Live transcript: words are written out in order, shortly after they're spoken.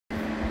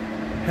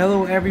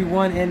Hello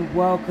everyone and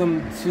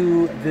welcome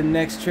to the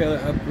next trailer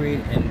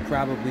upgrade, and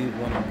probably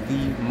one of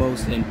the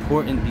most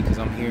important because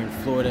I'm here in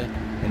Florida,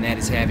 and that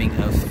is having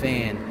a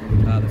fan.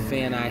 The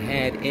fan I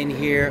had in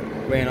here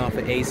ran off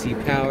of AC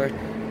power,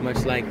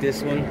 much like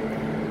this one,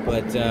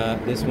 but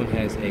this one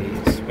has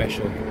a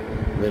special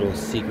little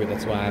secret.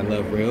 That's why I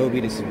love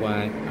Ryobi. This is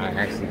why I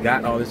actually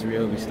got all this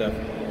Ryobi stuff,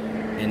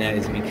 and that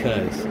is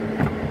because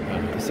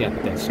you see I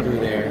put that screw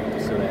there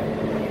so that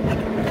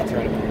I can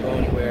turn it and go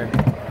anywhere.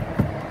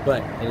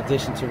 But in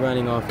addition to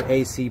running off of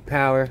AC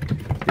power,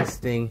 this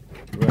thing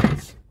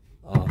runs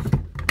off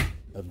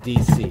of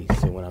DC.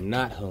 So when I'm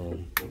not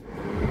home,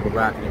 we're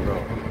rocking and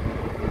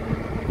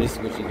rolling. This is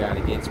what you gotta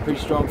get. It's a pretty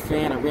strong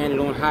fan. I ran it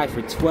on high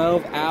for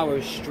 12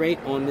 hours straight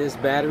on this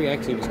battery.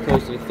 Actually, it was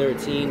closer to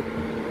 13,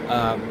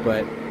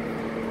 but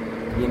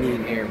you need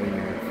air when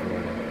you're in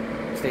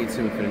Florida. Stay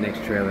tuned for the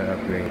next trailer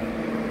upgrade.